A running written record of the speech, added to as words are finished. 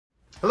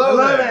Hello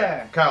Hello there.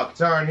 there. Kyle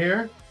Katarn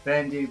here.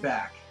 Bendu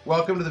back.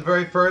 Welcome to the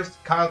very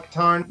first Kyle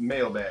Katarn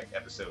Mailbag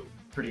episode.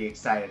 Pretty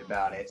excited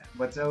about it.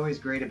 What's always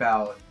great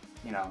about,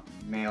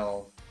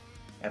 mail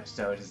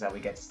episodes is that we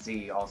get to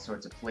see all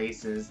sorts of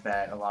places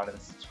that a lot of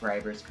the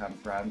subscribers come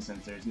from,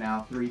 since there's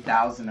now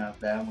 3,000 of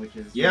them, which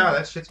is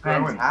That shit's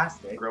growing.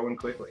 fantastic. Growing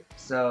quickly.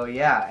 So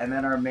yeah, and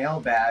then our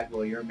mailbag,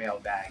 well, your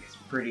mailbag is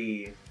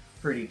pretty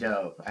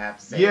dope, I have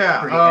to say. Yeah,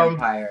 Pretty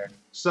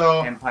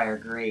Empire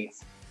great.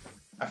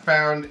 I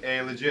found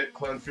a legit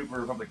Clone Trooper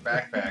Republic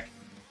backpack,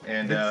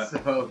 and It's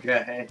so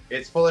good.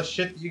 it's full of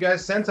shit that you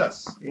guys sent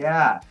us.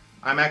 Yeah.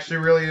 I'm actually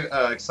really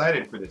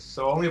excited for this.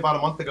 So only about a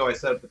month ago I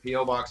set up the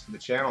P.O. box for the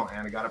channel,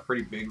 and I got a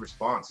pretty big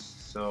response.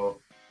 So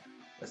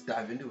let's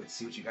dive into it,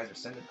 see what you guys are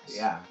sending us.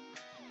 Yeah.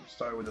 We'll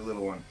start with the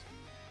little one.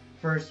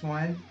 First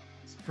one,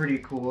 it's pretty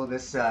cool.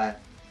 This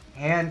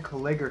hand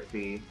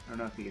calligraphy, I don't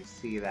know if you can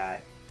see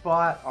that,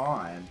 spot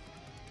on.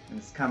 And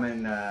it's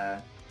coming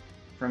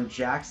from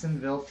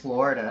Jacksonville,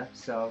 Florida,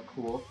 so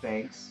cool,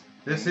 thanks.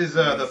 This is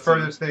the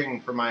furthest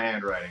thing from my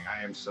handwriting.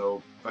 I am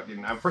so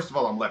fucking... first of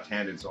all, I'm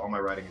left-handed, so all my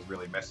writing is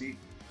really messy.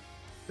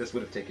 This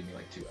would have taken me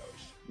like 2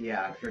 hours.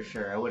 Yeah, for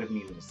sure. I would have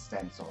needed a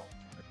stencil.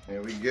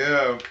 Here we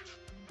go.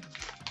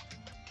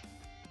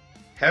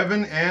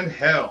 Heaven and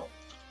Hell.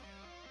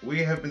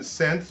 We have been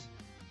sent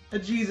a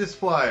Jesus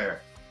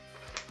flyer.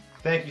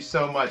 Thank you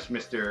so much,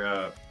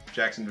 Mr.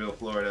 Jacksonville,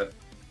 Florida.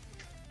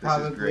 This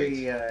is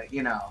great.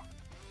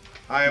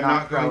 I am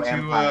not going to...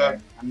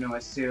 I'm going to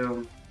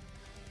assume...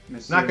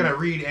 not going to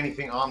read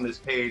anything on this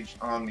page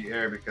on the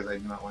air because I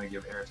do not want to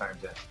give airtime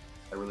to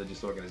a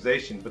religious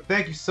organization. But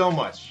thank you so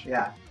much.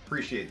 Yeah.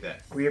 Appreciate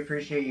that. We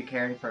appreciate you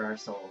caring for our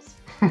souls.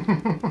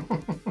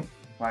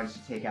 Why don't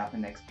you take out the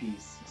next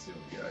piece? Let's see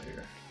what we got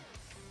here.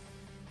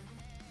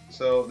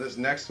 So this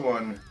next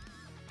one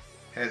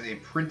has a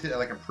printed,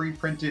 like a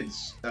pre-printed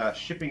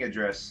shipping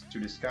address to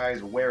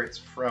disguise where it's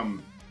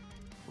from,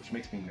 which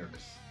makes me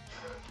nervous.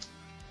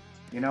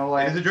 You know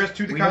what? It is addressed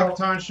to the Kyle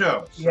Katarn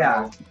show. So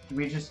yeah,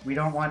 we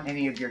don't want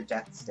any of your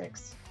death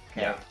sticks.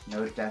 Okay? Yeah.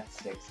 No death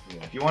sticks here.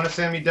 if you want to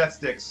send me death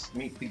sticks,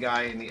 meet the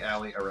guy in the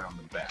alley around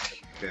the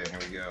back. Okay, here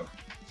we go.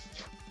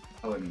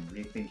 Oh, and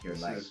rethink your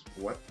life.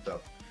 What the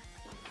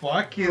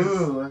fuck is...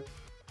 Ooh,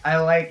 I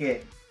like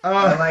it.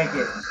 I like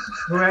it.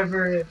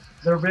 Whoever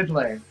the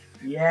Riddler.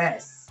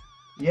 Yes.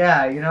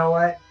 Yeah, you know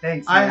what?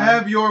 Thanks, man. I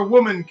have your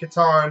woman,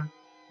 Katarn.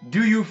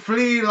 Do you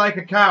flee like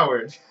a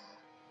coward?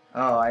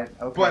 Oh,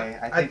 okay. But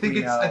I think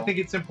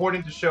it's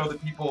important to show the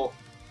people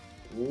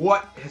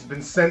what has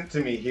been sent to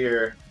me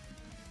here.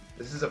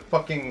 This is a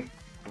fucking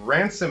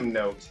ransom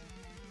note.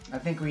 I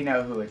think we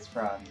know who it's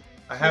from.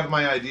 I have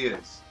my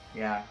ideas.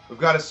 Yeah. We've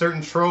got a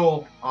certain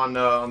troll on the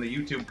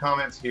YouTube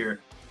comments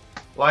here.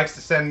 Likes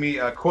to send me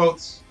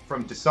quotes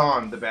from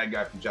Dasan, the bad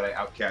guy from Jedi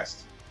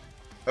Outcast.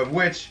 Of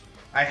which,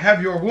 I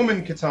have your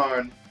woman,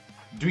 Katarn.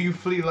 Do you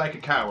flee like a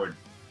coward?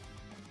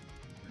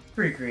 It's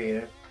pretty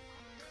creative.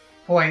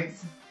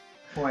 Points.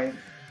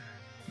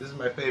 This is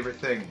my favorite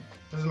thing.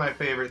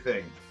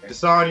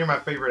 Dasan, you're my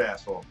favorite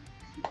asshole.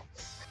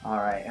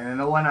 Alright, and then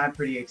the one I'm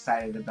pretty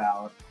excited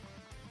about,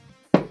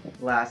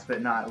 last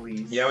but not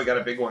least. Yeah, we got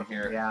a big one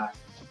here. Yeah.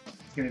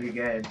 It's gonna be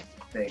good,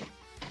 I think.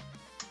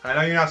 I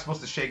know you're not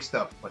supposed to shake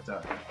stuff, but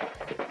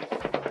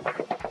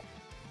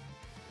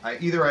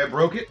either I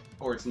broke it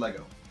or it's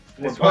Lego.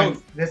 This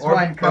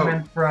one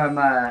coming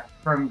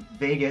from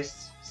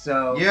Vegas,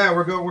 so yeah,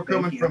 we're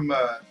coming from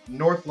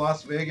North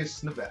Las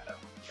Vegas, Nevada.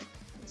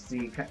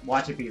 See,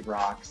 watch it be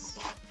rocks.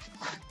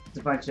 It's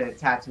a bunch of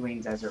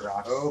Tatooine desert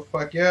rocks. Oh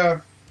fuck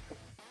yeah!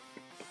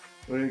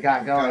 What do we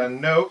got going? Got a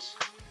note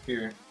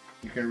here.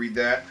 You can read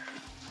that.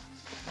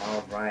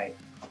 All right.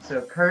 So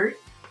Kurt,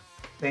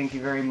 thank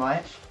you very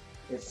much.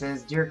 It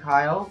says, "Dear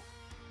Kyle,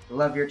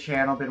 love your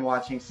channel. Been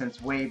watching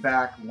since way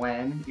back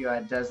when you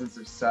had dozens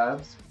of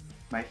subs.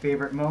 My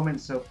favorite moment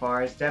so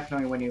far is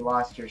definitely when you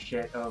lost your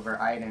shit over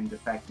Iden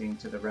defecting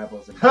to the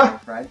rebels in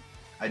Battlefront.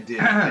 I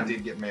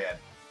did get mad.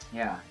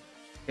 Yeah.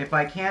 If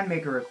I can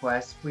make a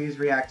request, please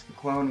react to the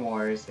Clone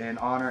Wars in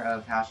honor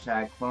of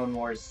hashtag Clone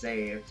Wars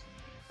Saved.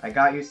 I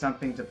got you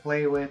something to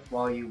play with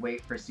while you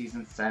wait for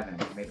Season 7.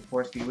 May the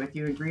Force be with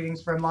you, and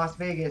greetings from Las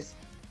Vegas,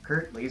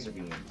 Kurt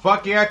Laserbeam."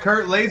 Fuck yeah,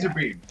 Kurt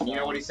Laserbeam. You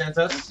know what he sent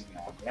us?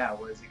 Yeah,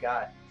 what has he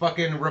got?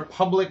 Fucking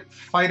Republic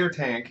fighter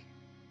tank.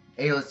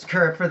 Ayla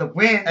Sakura for the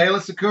win!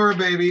 Ayla Sakura,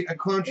 baby. A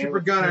clone trooper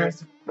gunner.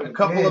 A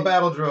couple of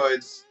battle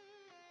droids.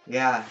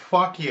 Yeah.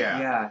 Fuck yeah.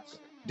 Yeah.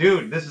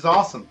 Dude, this is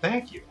awesome.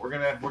 Thank you. We're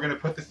gonna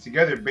put this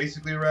together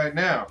basically right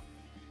now.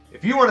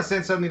 If you want to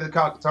send something to the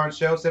Kyle Katarn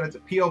show, send it to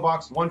P.O.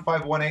 Box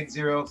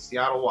 15180,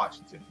 Seattle,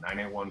 Washington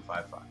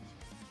 98155.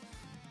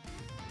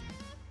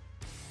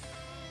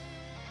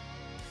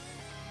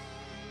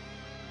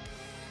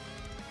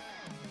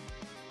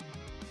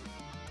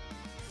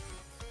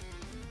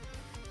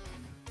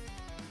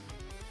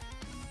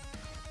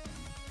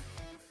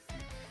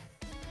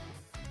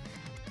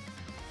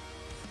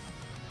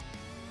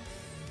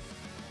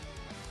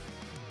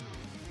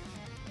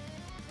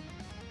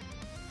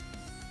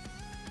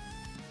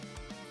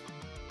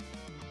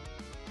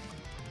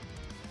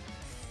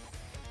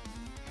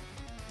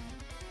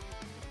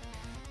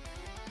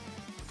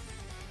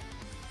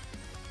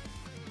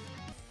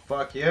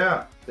 Fuck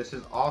yeah. This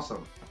is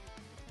awesome.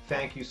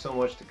 Thank you so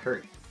much to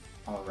Kurt.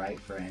 All right,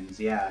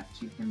 friends. Yeah,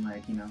 you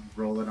can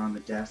roll it on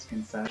the desk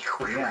and such.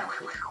 Yeah,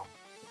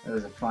 it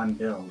was a fun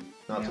build.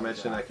 Not to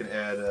mention I can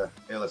add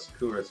Alice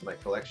Kura to my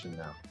collection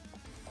now.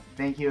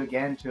 Thank you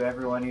again to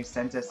everyone who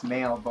sent us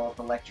mail, both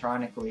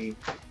electronically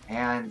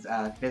and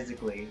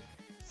physically.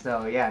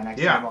 So yeah,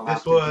 next time we'll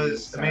have to do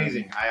this was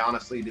amazing. I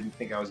honestly didn't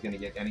think I was going to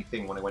get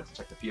anything when I went to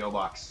check the P.O.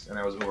 box, and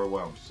I was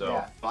overwhelmed.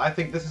 So I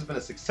think this has been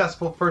a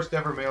successful first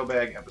ever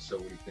mailbag episode.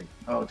 What do you think?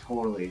 Oh,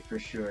 totally, for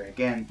sure.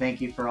 Again, thank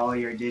you for all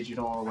your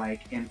digital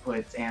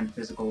inputs and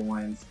physical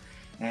ones.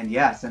 And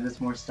yeah, send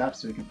us more stuff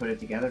so we can put it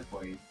together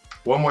for you.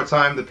 One more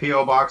time, the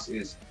P.O. box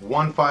is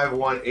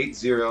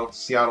 15180,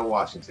 Seattle,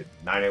 Washington,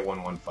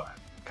 98115.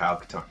 Kyle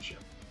Katarn Show.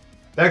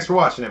 Thanks for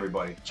watching,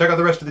 everybody. Check out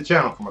the rest of the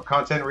channel for more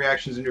content,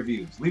 reactions, and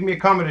reviews. Leave me a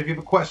comment if you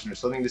have a question or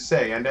something to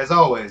say. And as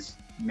always,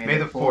 may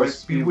the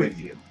Force be with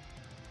you.